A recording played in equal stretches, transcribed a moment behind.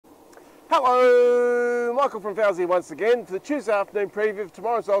Hello, Michael from Fowles here once again for the Tuesday afternoon preview of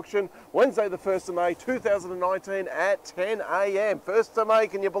tomorrow's auction, Wednesday the 1st of May 2019 at 10 a.m. 1st of May,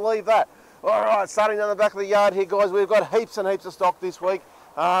 can you believe that? All right, starting down the back of the yard here, guys, we've got heaps and heaps of stock this week.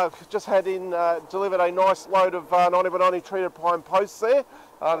 Just had in, delivered a nice load of 90 by 90 treated pine posts there,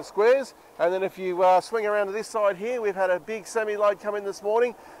 the squares. And then if you swing around to this side here, we've had a big semi-load come in this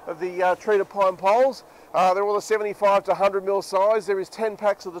morning of the treated pine poles. They're all the 75 to 100 mil size. There is 10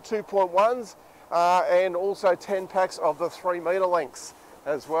 packs of the 2.1s and also 10 packs of the 3 metre lengths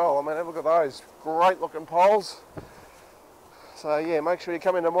as well. I mean, have a look at those great looking poles. So yeah, make sure you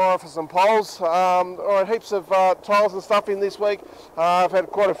come in tomorrow for some poles. All right, heaps of tiles and stuff in this week. I've had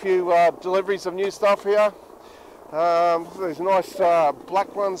quite a few deliveries of new stuff here. These nice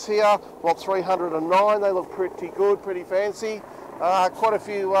black ones here, lot 309. They look pretty good, pretty fancy. Quite a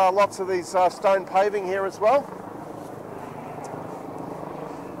few lots of these stone paving here as well.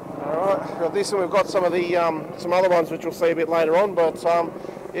 All right, got this, and we've got some of the some other ones which we'll see a bit later on. But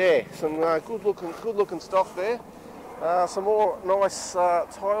yeah, some good looking stock there. Some more nice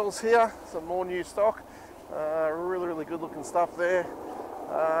tiles here, some more new stock. Really good looking stuff there.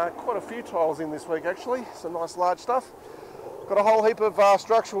 Quite a few tiles in this week actually, some nice large stuff. Got a whole heap of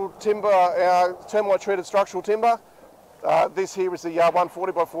structural timber, termite treated structural timber. This here is the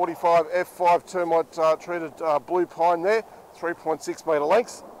 140 by 45 F5 termite treated blue pine there, 3.6 metre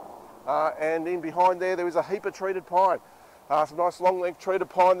lengths. And in behind there is a heap of treated pine. Some nice long length treated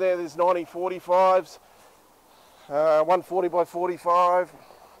pine there. There's 90 45s. 140 by 45,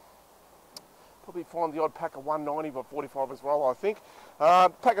 probably find the odd pack of 190 by 45 as well, I think.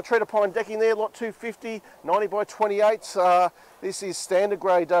 Pack of treated pine decking there, lot 250, 90 by 28s. This is standard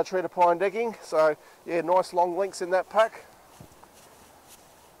grade treated pine decking, so yeah, nice long lengths in that pack.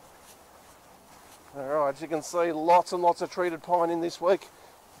 Alright, as you can see, lots and lots of treated pine in this week.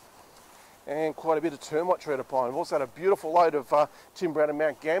 And quite a bit of termite treated pine. We've also had a beautiful load of timber out of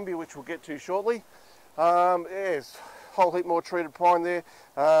Mount Gambier, which we'll get to shortly. There's a whole heap more treated pine there,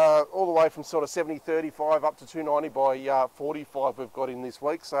 all the way from sort of 70-35 up to 290 by 45 we've got in this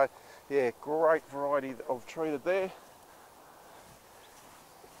week. So yeah, great variety of treated there.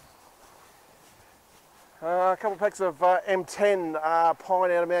 A couple of packs of M10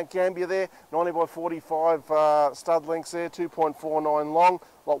 pine out of Mount Gambier there, 90 by 45 stud lengths there, 2.49 long,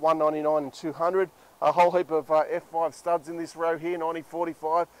 lot 199 and 200. A whole heap of F5 studs in this row here,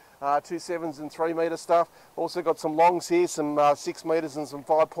 90-45. 2 7s and 3 metre stuff. Also got some longs here, some 6 metres and some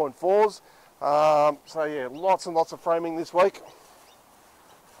 5.4s. So yeah, lots and lots of framing this week.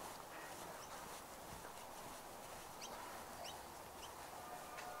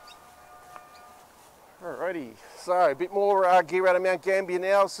 Alrighty, so a bit more gear out of Mount Gambier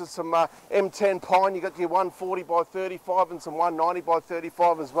now. So some M10 pine, you got your 140 by 35 and some 190 by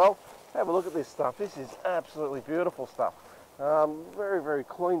 35 as well. Have a look at this stuff. This is absolutely beautiful stuff. Very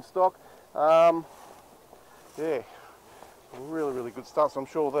clean stock. Yeah, really good stuff. So I'm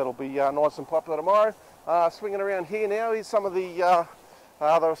sure that'll be nice and popular tomorrow. Swinging around here now is some of the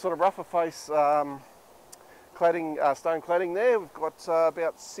sort of rougher face cladding, stone cladding there. We've got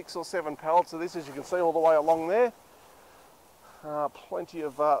about 6 or 7 pallets of this, as you can see, all the way along there. Plenty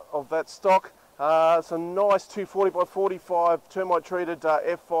of that stock. Some nice 240 by 45 termite treated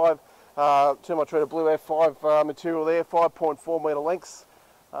F5. Termite treated blue F5 material there, 5.4 metre lengths,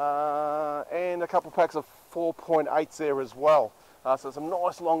 and a couple of packs of 4.8s there as well. So some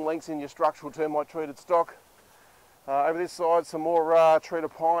nice long lengths in your structural termite treated stock. Over this side, some more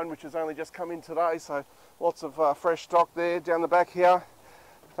treated pine, which has only just come in today, so lots of fresh stock there. Down the back here,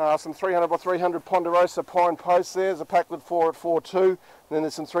 some 300 by 300 Ponderosa pine posts there. There's a pack with 4 at 4.2, and then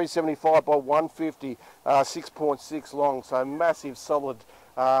there's some 375 by 150, 6.6 long, so massive solid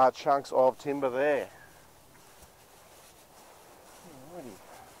chunks of timber there. Alrighty.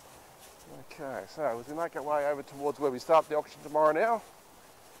 Okay, so as we make our way over towards where we start the auction tomorrow now,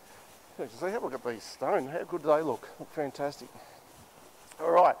 have a look at these stone. How good do they look? Look fantastic.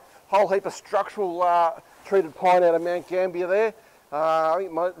 Alright, whole heap of structural treated pine out of Mount Gambier there. I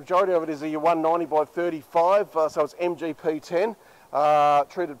think the majority of it is a 190 by 35, so it's MGP 10.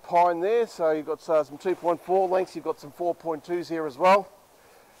 Treated pine there, so you've got some 2.4 lengths, you've got some 4.2s here as well.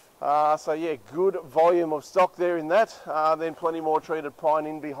 So yeah, good volume of stock there in that. Then plenty more treated pine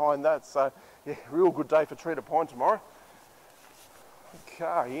in behind that. So yeah, real good day for treated pine tomorrow.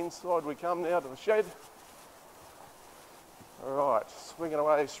 Okay, inside we come now to the shed. Alright, swinging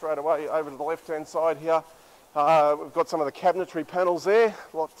away straight away over to the left hand side here. We've got some of the cabinetry panels there,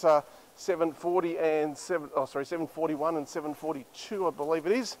 lot 740 and 741 and 742 I believe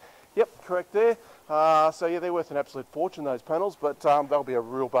it is. Yep, correct there. So yeah, they're worth an absolute fortune, those panels, but they'll be a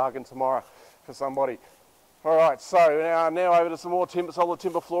real bargain tomorrow for somebody. All right, so now over to some more solid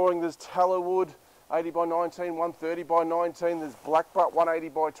timber flooring. There's tallow wood, 80 by 19, 130 by 19. There's blackbutt, 180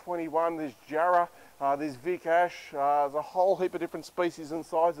 by 21. There's jarrah, there's Vic ash. There's a whole heap of different species and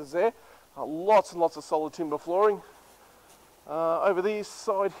sizes there. Lots and lots of solid timber flooring. Over this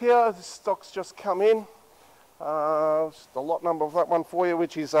side here, the stock's just come in. Just a lot number of that one for you,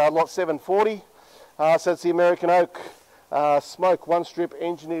 which is lot 740. So it's the American oak smoke one strip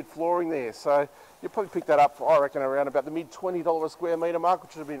engineered flooring there. So you'll probably pick that up, I reckon, around about the mid $20 a square metre mark,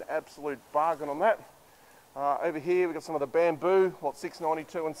 which would have been an absolute bargain on that. Over here we've got some of the bamboo, lot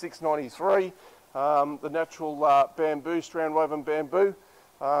 692 and 693. The natural bamboo, strand woven bamboo.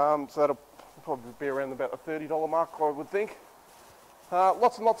 So that'll probably be around about the $30 mark, I would think.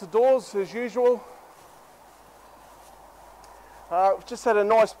 Lots and lots of doors as usual. We've just had a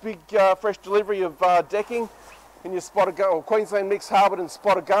nice big fresh delivery of decking in your spotted gum, or Queensland mixed hardwood and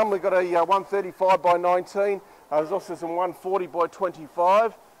spotted gum. We've got a 135 by 19. There's also some 140 by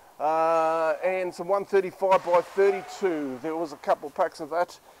 25 and some 135 by 32. There was a couple packs of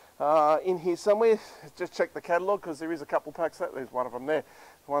that in here somewhere. Just check the catalogue because there is a couple packs of that. There's one of them there.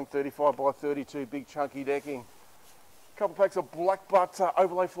 135 by 32, big chunky decking. A couple packs of blackbutt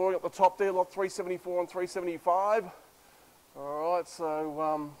overlay flooring at the top there, lot 374 and 375. All right,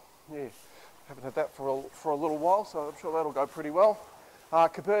 so yeah, haven't had that for a little while, so I'm sure that'll go pretty well.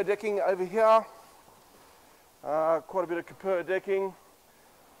 Capur decking over here, quite a bit of Capur decking.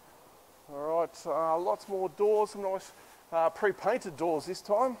 All right, lots more doors, some nice pre-painted doors this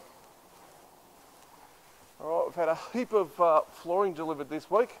time. All right, we've had a heap of flooring delivered this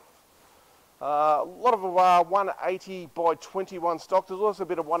week. A lot of 180 by 21 stock. There's also a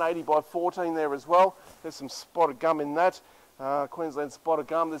bit of 180 by 14 there as well. There's some spotted gum in that. Queensland spotted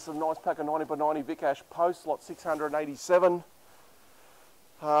gum. There's a nice pack of 90 by 90 Vic ash posts, lot 687.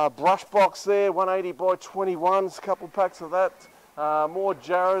 Brush box there, 180 by 21s, a couple packs of that. More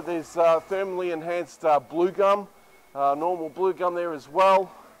jarrah. There's thermally enhanced blue gum, normal blue gum there as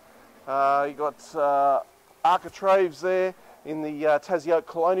well. You got architraves there in the Tassie Oak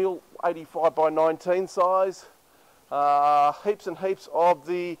Colonial, 85 by 19 size. Heaps and heaps of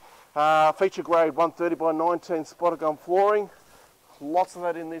the feature grade 130 by 19 spotted gum flooring. Lots of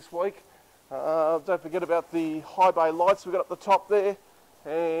that in this week. Don't forget about the high bay lights we've got up the top there,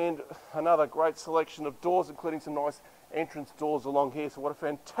 and another great selection of doors, including some nice entrance doors along here. So what a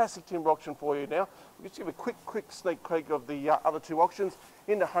fantastic timber auction for you now. We'll just give a quick sneak peek of the other two auctions.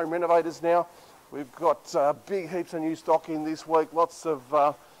 Into home renovators now. We've got big heaps of new stock in this week. Lots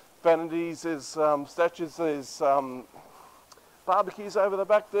of vanities, there's statues, there's barbecues over the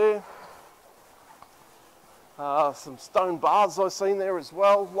back there. Some stone baths I've seen there as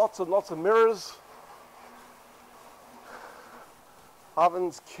well. Lots and lots of mirrors.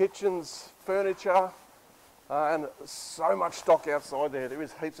 Ovens, kitchens, furniture, and so much stock outside there. There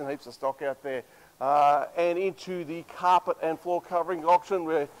is heaps and heaps of stock out there. And into the carpet and floor covering auction,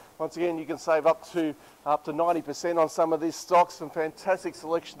 where once again you can save up to 90% on some of this stock. Some fantastic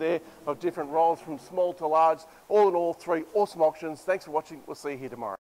selection there of different rolls from small to large. All in all, 3 awesome auctions. Thanks for watching. We'll see you here tomorrow.